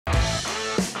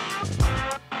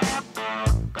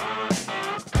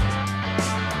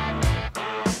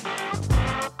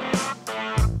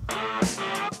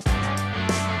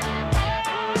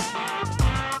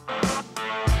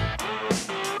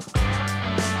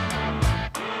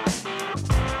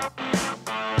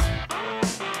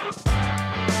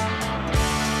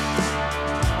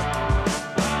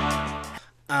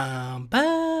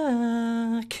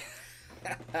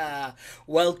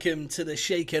Welcome to the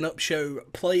Shaken Up Show,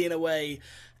 Playing Away,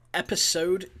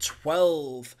 episode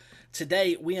 12.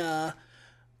 Today we are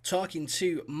talking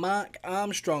to Marc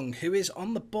Armstrong, who is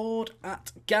on the board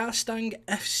at Garstang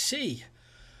FC.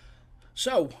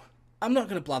 So, I'm not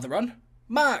going to blather on.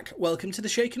 Marc, welcome to the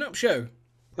Shaken Up Show.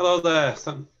 Hello there,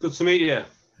 good to meet you.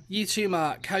 You too,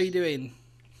 Marc. How are you doing?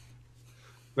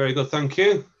 Very good, thank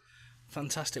you.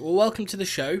 Fantastic. Well, welcome to the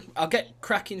show. I'll get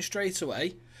cracking straight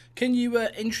away. Can you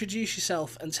introduce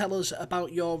yourself and tell us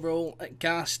about your role at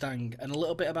Garstang and a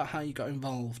little bit about how you got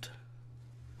involved?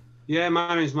 Yeah,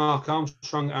 my name is Marc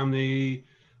Armstrong. I'm the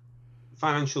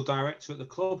financial director at the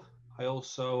club. I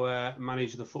also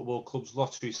manage the football club's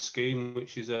lottery scheme,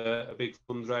 which is a big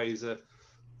fundraiser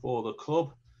for the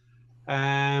club.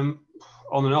 On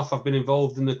and off, I've been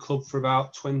involved in the club for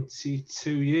about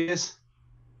 22 years.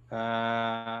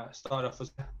 Started off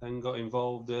as, then got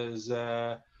involved as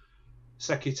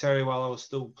secretary while I was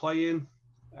still playing,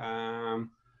 and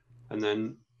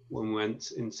then when we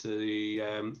went into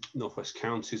the Northwest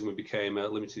Counties and we became a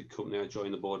limited company, I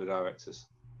joined the board of directors.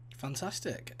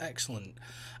 Fantastic, excellent.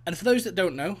 And for those that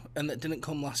don't know and that didn't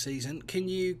come last season, can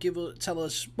you tell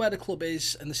us where the club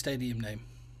is and the stadium name?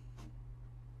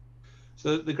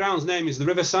 So the ground's name is the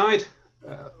Riverside,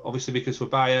 obviously because we're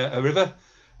by a river,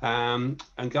 and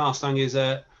Garstang is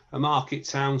a market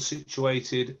town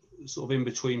situated sort of in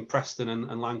between Preston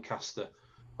and Lancaster,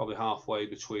 probably halfway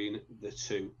between the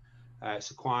two.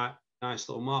 It's a quite nice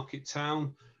little market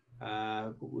town,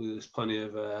 but there's plenty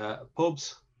of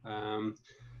pubs. Like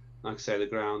I say, the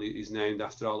ground is named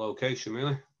after our location,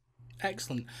 really.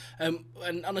 Excellent. And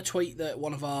on a tweet that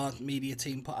one of our media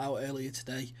team put out earlier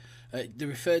today, they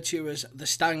referred to you as the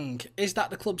Stang. Is that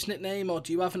the club's nickname, or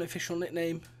do you have an official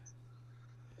nickname?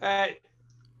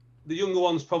 The younger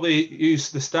ones probably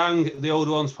use the Stang. The older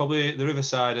ones probably the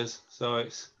Riversiders. So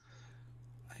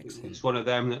it's one of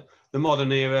them. That the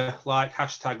modern era like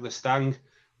hashtag the Stang.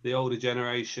 The older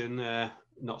generation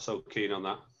not so keen on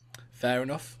that. Fair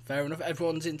enough.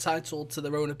 Everyone's entitled to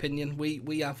their own opinion.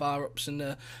 We have our ups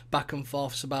and back and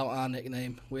forths about our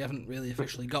nickname. We haven't really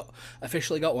officially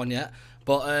got one yet,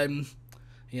 but I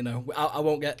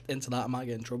won't get into that. I might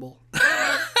get in trouble.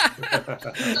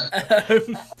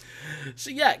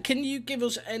 So yeah, can you give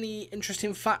us any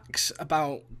interesting facts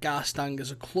about Garstang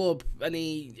as a club?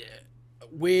 Any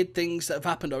weird things that have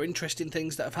happened or interesting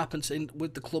things that have happened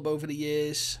with the club over the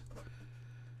years?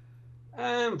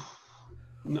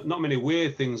 Not many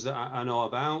weird things that I know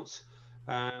about.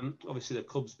 Obviously, the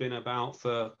club's been about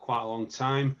for quite a long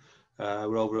time.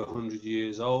 We're over 100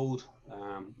 years old.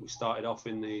 We started off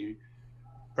in the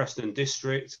Preston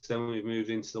district, then we moved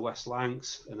into the West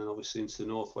Lancs, and then obviously into the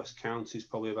Northwest Counties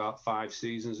probably about 5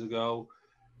 seasons ago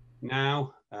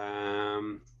now.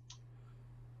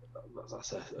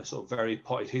 That's a sort of very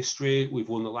potted history. We've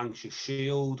won the Lancashire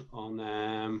Shield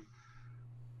on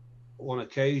one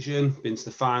occasion, been to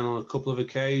the final on a couple of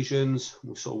occasions.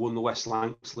 We sort of won the West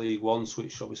Lancs League once,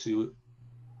 which obviously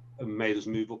made us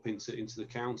move up into the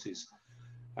counties.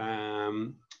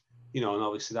 And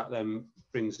obviously that then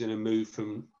brings in a move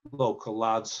from local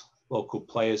lads, local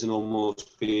players, and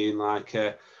almost being like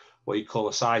what you call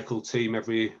a cycle team.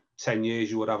 Every 10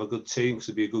 years you would have a good team because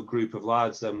it'd be a good group of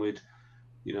lads. Then we'd,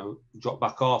 drop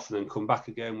back off and then come back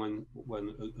again when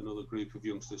another group of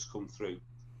youngsters come through.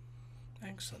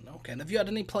 Excellent. Okay. And have you had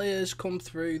any players come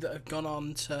through that have gone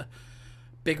on to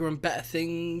bigger and better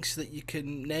things that you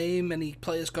can name? Any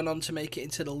players gone on to make it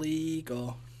into the league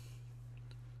or?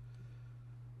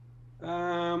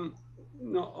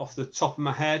 Not off the top of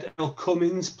my head. El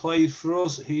Cummins played for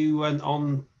us. He went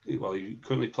on, well, he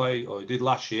currently played, or he did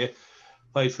last year,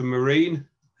 played for Marine,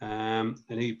 and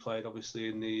he played obviously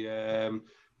in the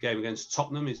game against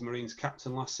Tottenham. He's Marine's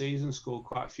captain last season, scored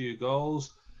quite a few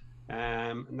goals.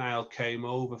 Niall came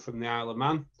over from the Isle of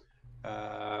Man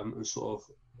and sort of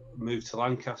moved to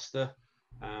Lancaster.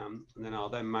 And then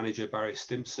our then manager, Barry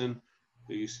Stimpson,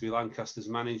 who used to be Lancaster's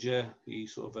manager, he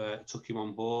sort of took him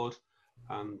on board.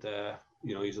 And,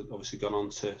 he's obviously gone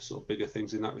on to sort of bigger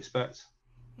things in that respect.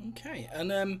 Okay.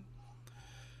 And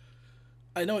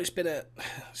I know it's been a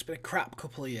crap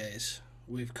couple of years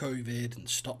with COVID and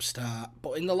stop-start.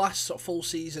 But in the last sort of full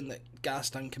season that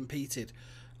Garstang competed,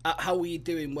 how were you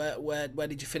doing? Where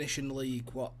did you finish in the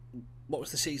league? What was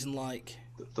the season like?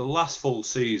 The last full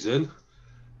season,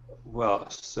 well,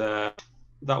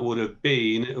 that would have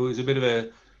been, it was a bit of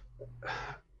a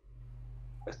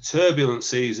turbulent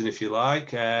season, if you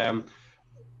like.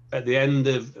 At the end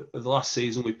of the last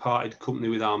season, we parted company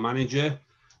with our manager.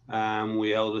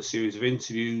 We held a series of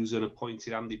interviews and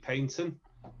appointed Andy Paynton,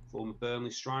 former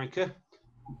Burnley striker,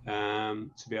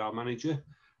 to be our manager.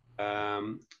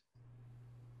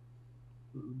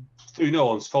 through no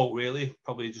one's fault really,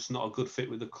 probably just not a good fit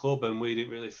with the club, and we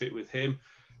didn't really fit with him.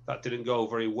 That didn't go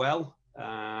very well,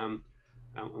 and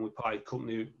we parted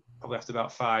company probably after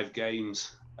about 5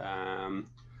 games,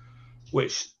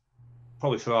 which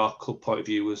probably for our club point of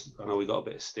view was, I know we got a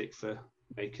bit of stick for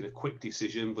making a quick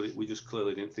decision, but we just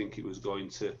clearly didn't think it was going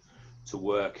to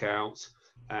work out.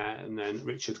 And then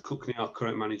Richard Cookney, our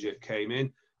current manager, came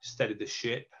in, steadied the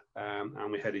ship,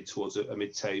 and we headed towards a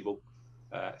mid-table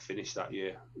finish that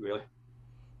year, really.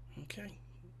 Okay.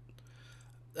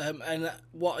 And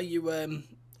what are you?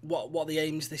 What are the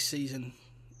aims this season?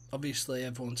 Obviously,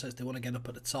 everyone says they want to get up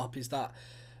at the top. Is that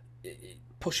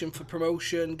pushing for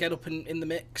promotion, get up in the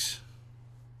mix?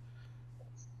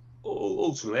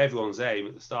 Ultimately, everyone's aim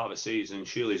at the start of the season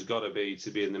surely has got to be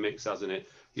in the mix, hasn't it?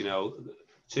 You know,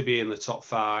 to be in the top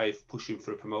 5, pushing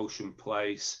for a promotion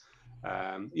place.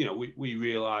 You know, we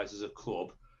realise as a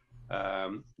club,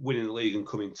 winning the league and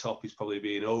coming top is probably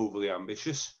being overly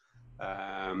ambitious.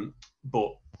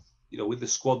 But, you know, with the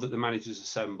squad that the manager's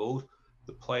assembled,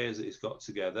 the players that he's got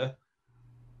together,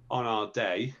 on our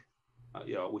day,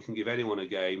 you know, we can give anyone a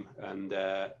game and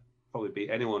probably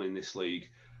beat anyone in this league.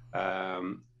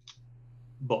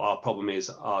 But our problem is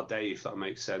our day, if that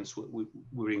makes sense.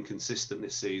 We're inconsistent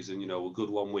this season. You know, we're good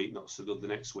one week, not so good the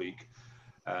next week.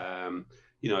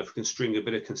 You know, if we can string a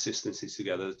bit of consistency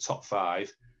together, the top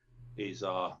 5 is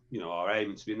our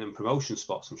aim to be in them promotion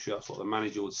spots. I'm sure that's what the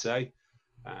manager would say.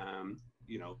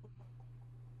 You know,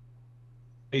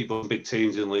 even big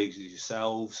teams in leagues as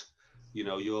yourselves, you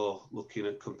know, you're looking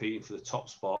at competing for the top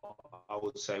spot. I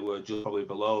would say we're just probably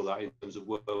below that in terms of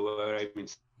where we're aiming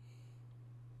to.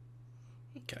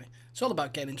 Okay, it's all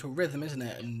about getting into a rhythm, isn't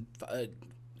it? And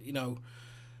you know,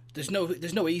 there's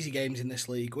no easy games in this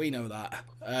league. We know that,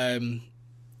 and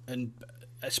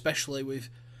especially with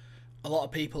a lot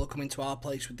of people are coming to our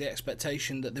place with the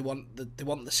expectation that they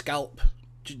want the scalp.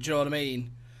 Do you know what I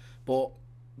mean? But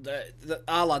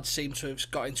our lads seem to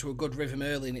have got into a good rhythm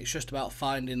early, and it's just about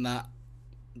finding that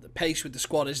the pace with the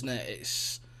squad, isn't it?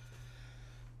 It's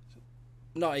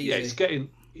not easy. Yeah, it's getting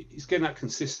that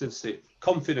consistency.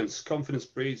 Confidence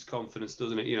breeds confidence,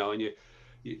 doesn't it? You know, and you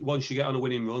once you get on a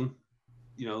winning run,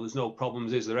 you know, there's no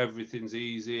problems, is there? Everything's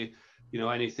easy. You know,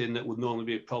 anything that would normally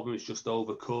be a problem is just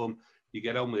overcome. You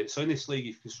get on with it. So in this league,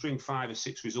 if you can string 5 or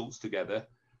 6 results together,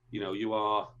 you know, you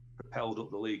are propelled up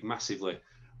the league massively.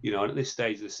 You know, and at this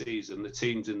stage of the season, the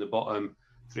teams in the bottom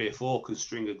 3 or 4 can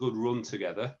string a good run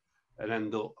together and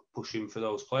end up pushing for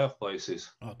those playoff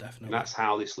places. Oh, definitely. And that's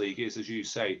how this league is, as you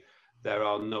say. There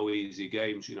are no easy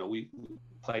games. You know, we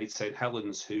played St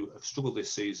Helens, who have struggled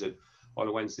this season, on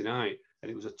a Wednesday night,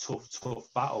 and it was a tough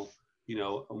battle. You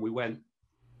know, and we went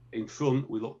in front,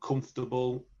 we looked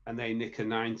comfortable, and they nick a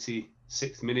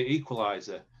 96th minute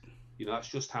equaliser. You know, that's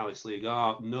just how this league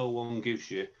are. No one gives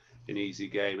you an easy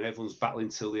game, and everyone's battling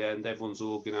till the end. Everyone's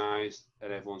organised,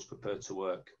 and everyone's prepared to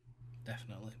work.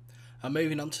 Definitely. And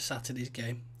moving on to Saturday's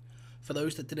game. For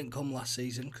those that didn't come last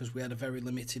season, because we had a very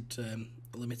limited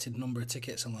number of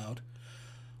tickets allowed,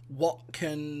 what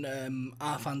can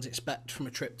our fans expect from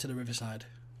a trip to the Riverside?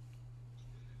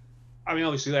 I mean,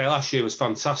 obviously, last year was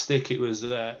fantastic. It was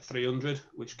 300,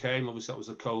 which came. Obviously, that was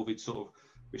the COVID sort of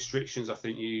restrictions. I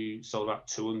think you sold about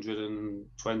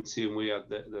 220, and we had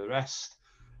the rest.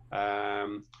 I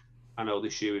know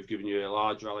this year we've given you a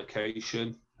larger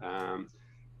allocation.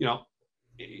 You know,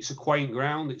 it's a quaint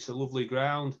ground. It's a lovely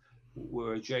ground.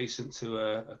 We're adjacent to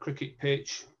a cricket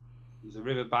pitch. There's a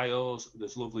river by us.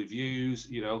 There's lovely views.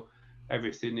 You know,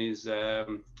 everything is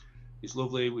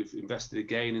lovely. We've invested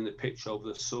again in the pitch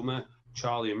over the summer.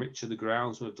 Charlie and Richard, the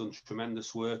groundsmen, have done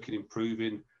tremendous work in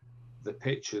improving the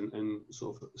pitch and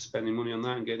sort of spending money on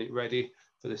that and getting it ready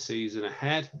for the season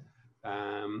ahead.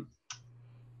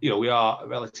 You know, we are a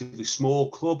relatively small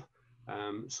club,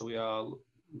 so we're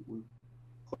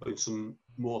putting some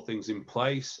more things in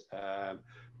place. You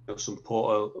know, some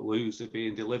Portaloos are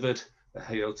being delivered,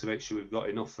 you know, to make sure we've got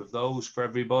enough of those for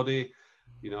everybody.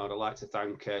 You know, I'd like to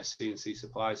thank C&C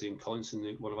Supplies in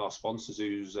Collinson, one of our sponsors,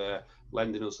 who's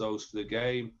lending us those for the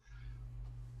game.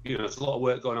 You know, there's a lot of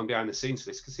work going on behind the scenes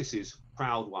for this, because this is,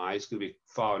 crowd-wise, going to be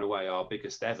far and away our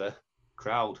biggest ever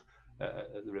crowd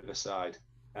at the Riverside.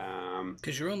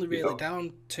 Because you're only really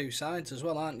down 2 sides as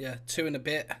well, aren't you? 2 and a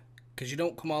bit, because you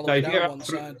don't come all the way down one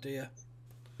side, do you?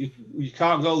 You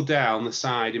can't go down the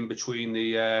side in between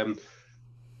the I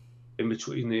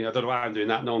don't know why I'm doing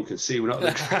that. No one can see. We're not on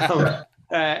the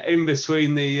ground. In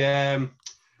between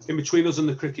us and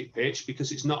the cricket pitch,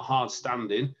 because it's not hard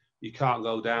standing. You can't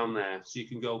go down there. So you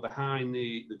can go behind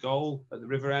the goal at the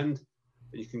river end,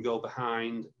 and you can go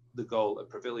behind the goal at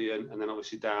Pavilion, and then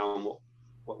obviously down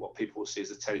what what people will see as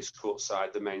the tennis court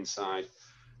side, the main side,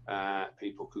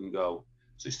 people can go.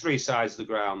 So it's 3 sides of the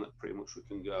ground that pretty much we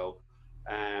can go.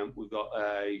 We've got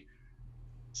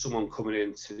someone coming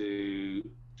in to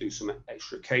do some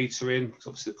extra catering, because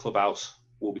obviously the clubhouse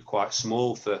will be quite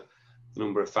small for the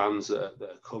number of fans that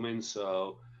are coming.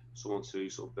 So someone to do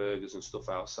sort of burgers and stuff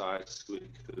outside, so we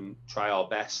can try our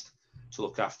best to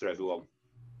look after everyone.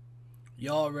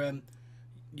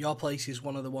 Your place is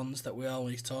one of the ones that we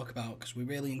always talk about, because we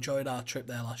really enjoyed our trip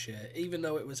there last year, even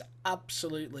though it was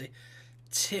absolutely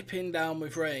tipping down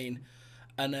with rain.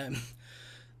 And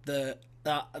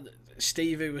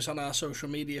Steve, who was on our social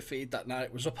media feed that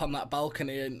night, was up on that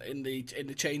balcony in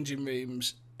the changing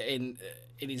rooms in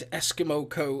his Eskimo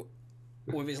coat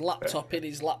with his laptop in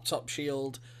his laptop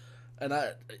shield, and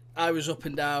I was up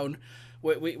and down.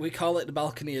 We call it the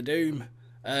balcony of doom,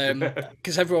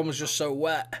 because everyone was just so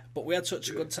wet. But we had such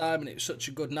a good time, and it was such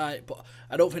a good night. But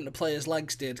I don't think the players'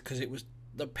 legs did, because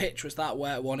the pitch was that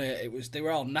wet, wasn't it? They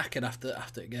were all knackered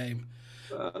after the game.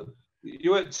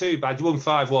 You weren't too bad. You won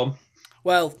 5-1.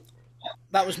 Well,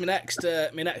 that was my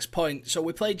next point. So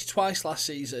we played you twice last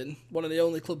season, one of the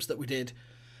only clubs that we did,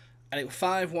 and it was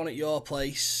 5-1 at your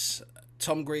place.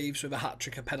 Tom Greaves with a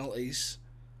hat-trick of penalties,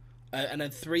 and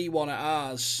then 3-1 at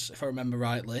ours, if I remember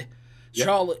rightly.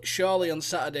 Yep. Surely on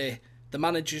Saturday, the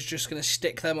manager's just going to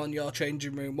stick them on your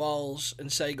changing room walls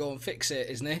and say, go and fix it,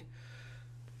 isn't he?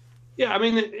 Yeah, I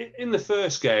mean, in the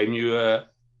first game, you were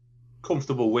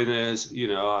comfortable winners. You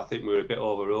know, I think we were a bit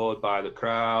overawed by the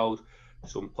crowd.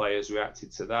 Some players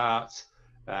reacted to that.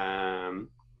 The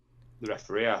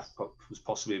referee was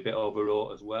possibly a bit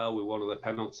overwrought as well with one of the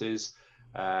penalties.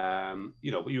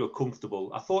 You know, but you were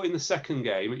comfortable. I thought in the second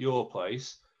game at your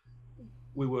place,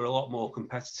 we were a lot more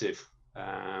competitive.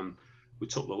 We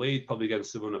took the lead probably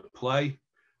against the run of play.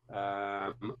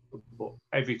 But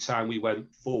every time we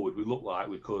went forward, we looked like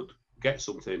we could get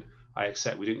something. I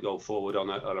accept we didn't go forward on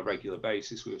a regular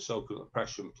basis. We were so good at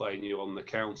pressure and playing you on the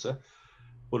counter.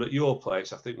 But at your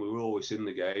place, I think we were always in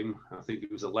the game. I think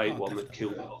it was a late one that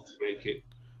killed it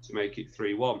to make it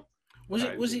 3-1. Was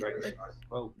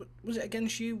it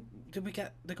against you? Did we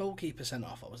get the goalkeeper sent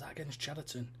off, or was that against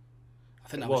Chatterton? I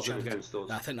think that was against us.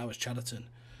 I think that was Chatterton.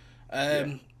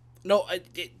 No, I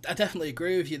definitely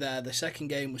agree with you there. The second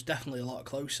game was definitely a lot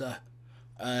closer,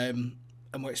 and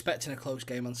we're expecting a close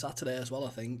game on Saturday as well.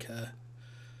 I think.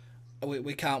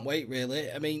 We can't wait,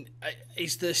 really. I mean,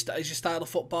 is your style of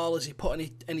football? Has he put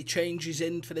any changes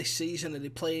in for this season? Are they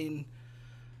playing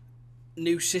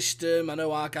new system? I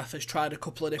know our gaffer's tried a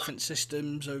couple of different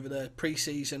systems over the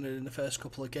pre-season and in the first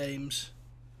couple of games.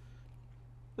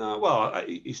 Well,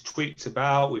 he's tweaked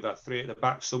about. We've had 3 at the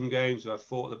back some games. We've had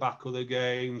 4 at the back other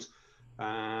games.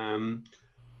 And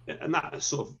that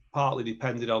sort of partly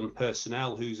depended on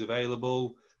personnel, who's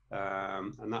available,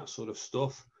 and that sort of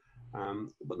stuff.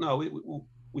 But no,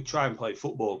 we try and play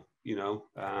football, you know,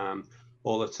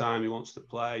 all the time. He wants to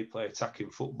play attacking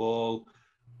football,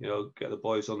 you know, get the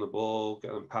boys on the ball,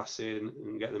 get them passing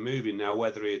and get them moving. Now,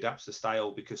 whether he adapts the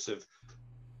style because of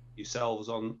yourselves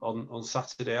on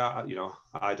Saturday,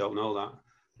 I don't know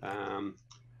that.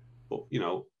 But, you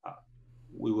know,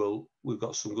 we've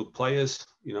got some good players,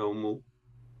 you know, and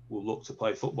we'll look to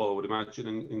play football, I would imagine,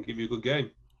 and give you a good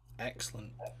game.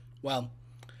 Excellent. Well,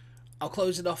 I'll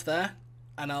close it off there,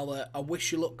 and I'll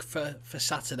wish you luck for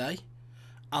Saturday.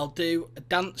 I'll do a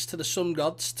dance to the sun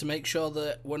gods to make sure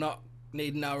that we're not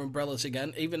needing our umbrellas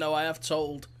again, even though I have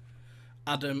told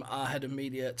Adam, our head of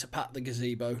media, to pat the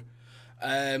gazebo.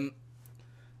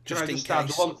 Just in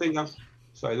case.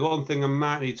 The one thing I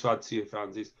might need to add to your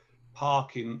fans is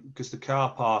parking, because the car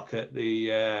park at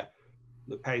the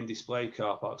Payne Display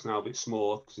car park's now a bit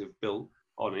smaller because they've built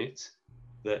on it,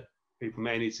 that people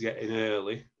may need to get in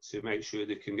early to make sure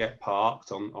they can get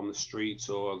parked on the street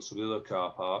or on some of the other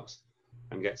car parks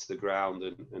and get to the ground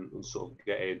and sort of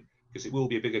get in, because it will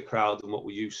be a bigger crowd than what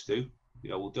we used to. You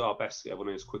know, we'll do our best to get everyone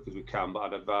in as quick as we can, but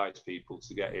I'd advise people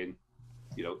to get in,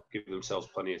 you know, give themselves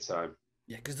plenty of time.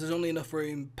 Yeah, because there's only enough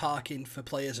room parking for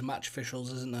players and match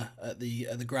officials, isn't there, at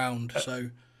the ground?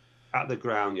 So at the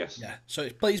ground, yes. Yeah. So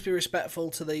please be respectful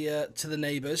to the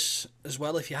neighbours as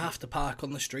well if you have to park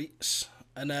on the streets.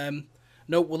 And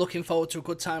no, we're looking forward to a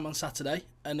good time on Saturday,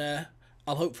 and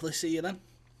I'll hopefully see you then.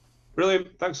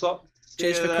 Brilliant. Thanks a lot.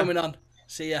 Cheers for coming on.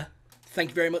 See ya.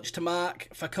 Thank you very much to Mark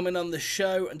for coming on the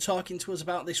show and talking to us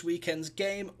about this weekend's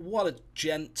game. What a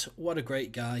gent. What a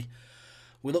great guy.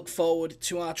 We look forward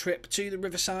to our trip to the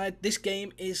Riverside. This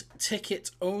game is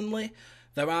ticket only.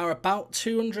 There are about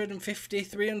 250,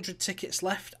 300 tickets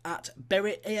left at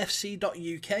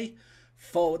berryafc.uk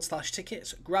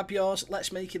terrace.com/tickets. Grab yours.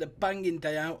 Let's make it a banging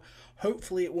day out.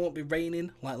 Hopefully it won't be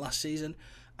raining like last season.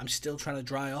 I'm still trying to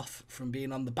dry off from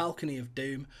being on the balcony of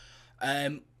doom.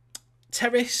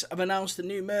 Terrace have announced the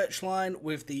new merch line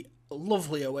with the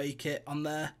lovely away kit on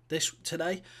there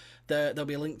today. There'll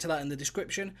be a link to that in the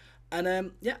description.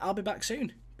 And yeah, I'll be back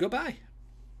soon. Goodbye.